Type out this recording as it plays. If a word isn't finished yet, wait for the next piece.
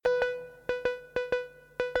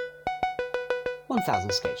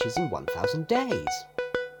1000 sketches in 1000 days.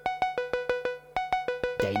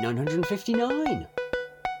 Day 959.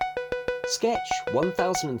 Sketch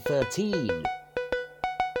 1013.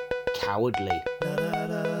 Cowardly.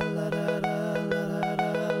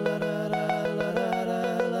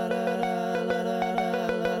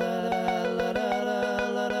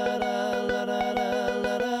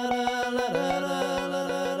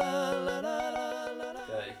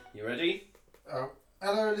 Okay, you ready?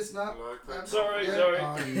 Hello, listener. Sorry.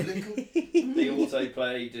 Are you little? The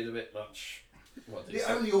autoplay did a bit much. What did it The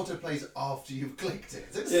say? only autoplays after you've clicked it.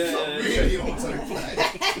 It's Yeah, not really autoplay.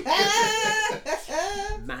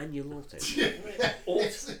 Manual auto.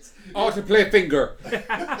 Autoplay finger.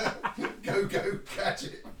 Go, catch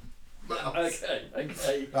it. Mouse.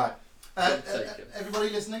 Okay. Right. Take it. Everybody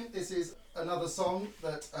listening, this is another song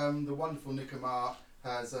that the wonderful Nick Amar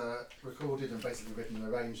has recorded and basically written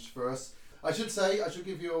and arranged for us. I should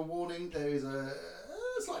give you a warning, there is a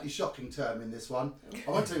slightly shocking term in this one. I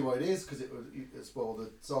won't tell you what it is because it would spoil the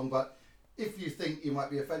song, but if you think you might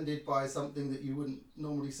be offended by something that you wouldn't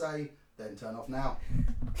normally say, then turn off now.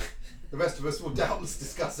 The rest of us will doubtless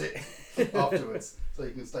discuss it afterwards, so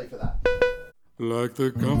you can stay for that. Like the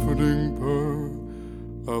comforting purr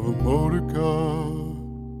of a motor car,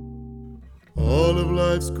 all of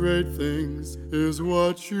life's great things is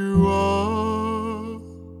what you are.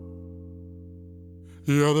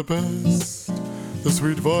 You're the best, the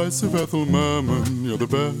sweet voice of Ethel Merman, you're the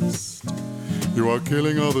best. You are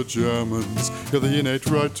killing all the Germans, you're the innate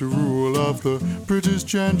right to rule of the British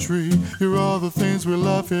gentry. You're all the things we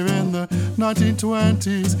love here in the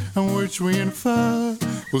 1920s, and which we infer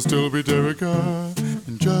will still be de rigueur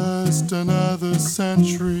in just another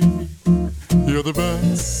century. You're the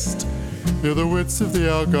best, you're the wits of the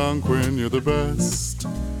Algonquin, you're the best.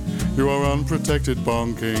 You are unprotected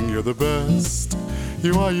bonking, you're the best.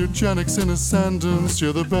 You are eugenics in ascendance,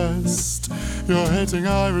 you're the best. You're hating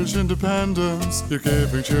Irish independence. You're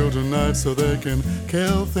giving children knives so they can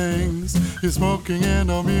kill things. You're smoking in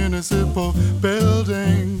our municipal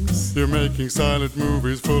buildings. You're making silent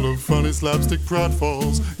movies full of funny slapstick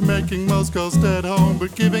pratfalls. You're making most girls stay at home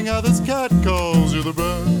but giving others catcalls. You're the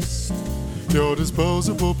best. You're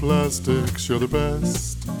disposable plastics, you're the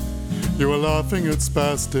best. You are laughing at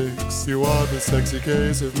spastics. You are the sexy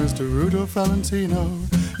case of Mr. Rudolph Valentino.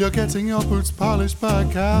 You're getting your boots polished by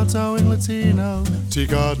a kowtowing Latino. Tea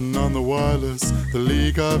Garden on the wireless, the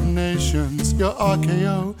League of Nations. You're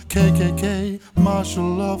RKO, KKK, martial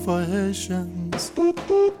law for Haitians.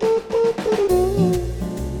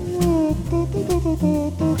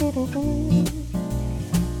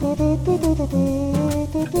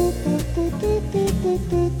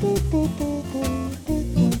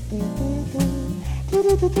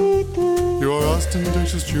 You are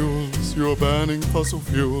ostentatious jewels, you are banning fossil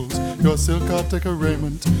fuels, you are silk art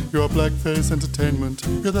decoraiment, you are blackface entertainment,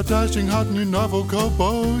 you're the dashing hot new novel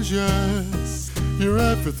Cobos, yes. You're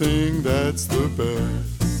everything that's the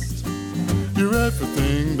best. You're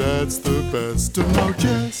everything that's the best, and no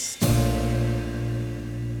jest.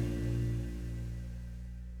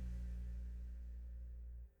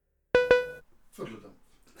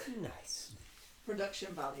 Nice.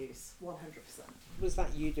 Production values, 100%. Was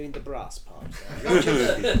that you doing the brass part?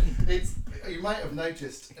 It's, you might have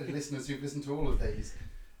noticed, listeners who've listened to all of these,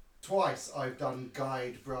 twice I've done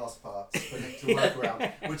guide brass parts for Nick to work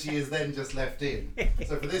around, which he has then just left in.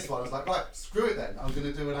 So for this one, I was like, right, screw it then, I'm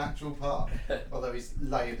going to do an actual part. Although he's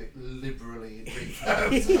layered it liberally in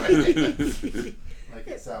reverb to make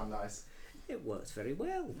it sound nice. It works very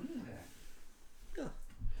well. Yeah.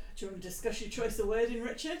 Do you want to discuss your choice of wording,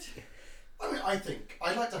 Richard? I mean,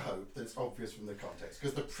 I'd like to hope that it's obvious from the context,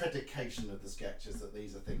 because the predication of the sketch is that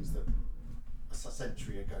these are things that a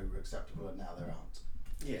century ago were acceptable and now there aren't.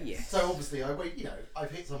 Yes. So obviously,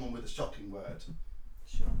 I've hit someone with a shocking word,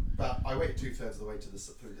 Sure. but I waited 2/3 of the way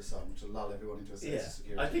through the song to lull everyone into a sense of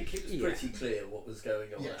security. I think it was pretty clear what was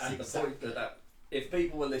going on, Yes, and exactly. the point that if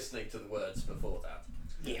people were listening to the words before that.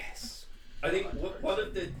 Yes. I think one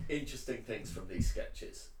of the interesting things from these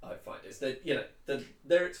sketches I find is that the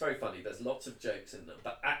lyrics very funny. There's lots of jokes in them,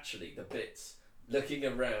 but actually the bits looking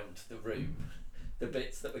around the room, the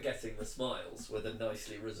bits that were getting the smiles were the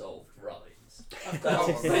nicely resolved rhymes. That's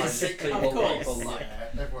course. basically Of what course. people like. Yeah,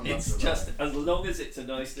 everyone It's loves a just rhyme. as long as it's a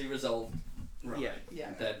nicely resolved rhyme,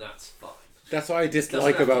 Yeah. then that's fine. That's what I Doesn't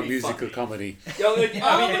dislike have to about be musical funny. comedy. I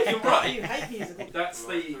mean, you're right. You hate musical. That's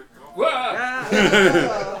the. Whoa!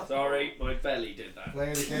 Oh, Sorry, my belly did that.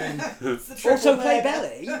 Play it again. it's the triple Also play murder.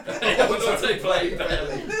 belly. I would also play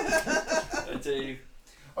belly. I do.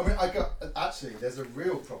 I mean, there's a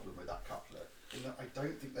real problem with that couplet, I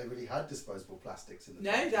don't think they really had disposable plastics in the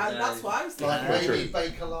No, 20s. that's what I was thinking. Like maybe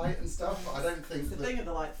Bakelite and stuff, but I don't think It's the that thing of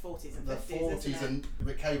the like 40s and the 50s, 40s isn't and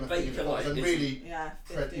became a thing in the 40s and Bakelite really yeah,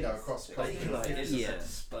 spread, you know, 50s, across 60s. Bakelite isn't Yeah. a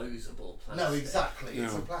disposable plastic. no, exactly.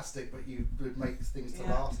 It's No. a plastic, but you would make things to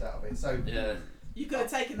Yeah. last out of it. So Yeah. You could have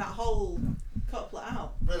taken that whole couplet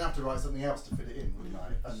out. then I'd have to write something else to fit it in, wouldn't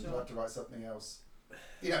I? And Sure. I'd have to write something else.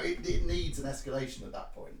 You know, it needs an escalation at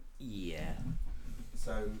that point. Yeah.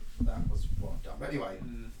 So that was what I've done. But anyway,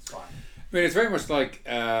 it's fine. I mean, it's very much like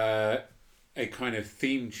a kind of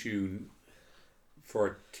theme tune for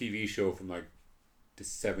a TV show from like the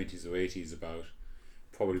 70s or 80s about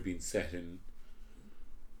probably being set in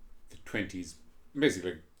the 20s.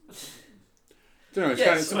 Basically, I don't know, it's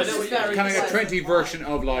Yes, kind I know of, what you mean. kind of a Very 20 pleasant version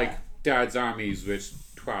vibe, of like yeah. Dad's Armies with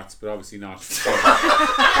twats, but obviously not.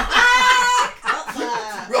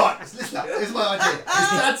 Right, let's listen up. Here's my idea.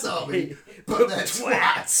 It's Dad's Army, but they're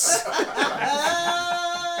twats.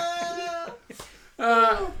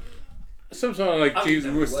 Some sort of like Jeeves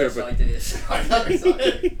and Wooster, Worst but ideas. I know,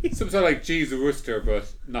 exactly. some sort of like Jeeves and Wooster, but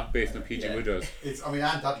not based on PG Yeah. Widows. It's, I mean,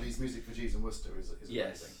 Anne Dudley's music for Jeeves and Worcester is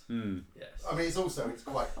Yes. amazing. Yes. I mean, it's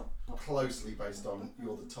quite closely based on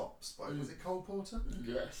You're the Tops. By, was it Cole Porter?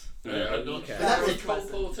 Yes. Yeah. I'm not Okay. sure. That Was was it Cole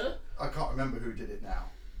Porter? I can't remember who did it now.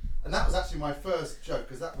 And that was actually my first joke,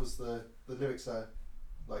 because that was the lyrics are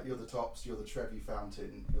like, you're the tops, you're the Trevi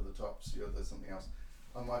Fountain, you're the tops, you're the something else.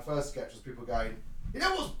 And my first sketch was people going, you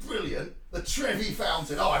know what's brilliant? The Trevi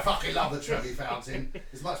Fountain. Oh, I fucking love the Trevi Fountain.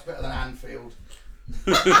 It's much better than Anfield.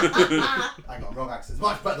 Hang on, wrong accent. It's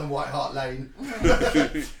much better than White Hart Lane.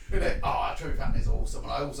 Isn't it? Oh, Trevi Fountain is awesome.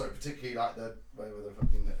 And I also particularly like whatever the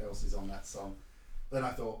fucking else is on that song. Then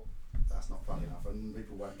I thought, that's not funny enough, and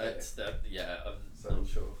people won't get It's it. yeah, I'm So- not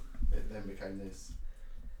sure. It then became this.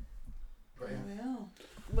 But yeah. There we are.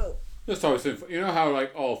 Well, Just always, you know how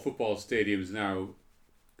like all football stadiums now,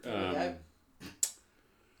 There we go.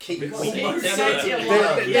 Keep Keep saying saying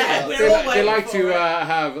it. it. Yeah, we're all they waiting like for to it.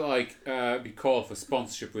 have like be called for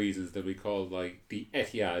sponsorship reasons. They'll be called like the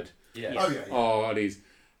Etihad Yeah. Oh yeah. yeah. or these,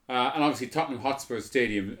 and obviously Tottenham Hotspur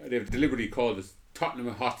Stadium. They've deliberately called it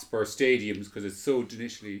Tottenham Hotspur Stadiums because it's so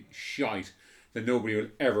initially shite that nobody will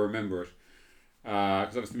ever remember it.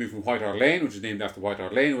 Because obviously moved from White Hart Lane, which is named after White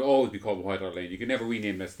Hart Lane, will always be called White Hart Lane. You can never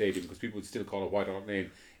rename that stadium because people would still call it White Hart Lane,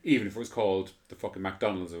 even if it was called the fucking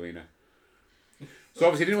McDonald's Arena. So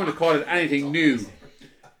obviously they didn't want to call it anything new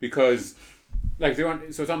because, like, so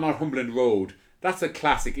it's on Northumberland Road. That's a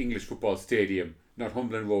classic English football stadium,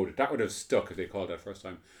 Northumberland Road. That would have stuck if they called that first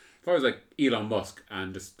time. If I was like Elon Musk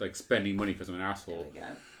and just like spending money because I'm an asshole, There we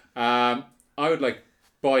go. I would like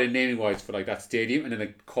buy the naming rights for like that stadium and then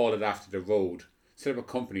like call it after the road. Set up a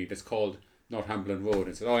company that's called Northumberland Road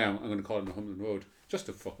and said, oh yeah, I'm going to call it Northumberland Road just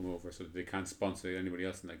to fuck them over so that they can't sponsor anybody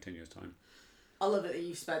else in like 10 years time. I love it that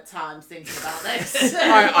you've spent time thinking about this.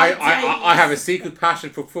 I have a secret passion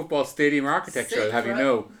for football stadium architecture, I'll have you Secret?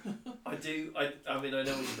 know. I do. I mean, I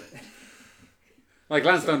know what you mean. Like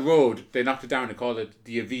Lansdowne Road, they knocked it down and called it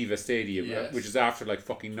the Aviva Stadium, Yes. which is after like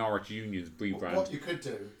fucking Norwich Union's rebrand. What you could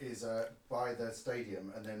do is buy the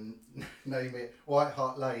stadium and then name it White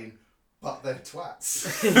Hart Lane, but they're twats.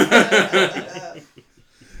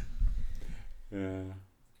 Yeah.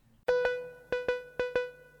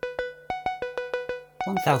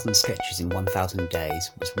 1000 Sketches in 1000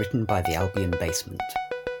 Days was written by the Albion Basement.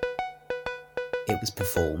 It was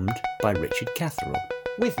performed by Richard Catherall.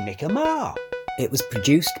 with Nick Amar. It was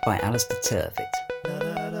produced by Alistair Turvitt.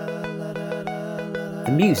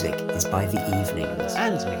 The music is by The Evenings.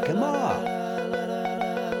 And Nick Amar.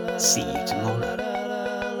 See you tomorrow.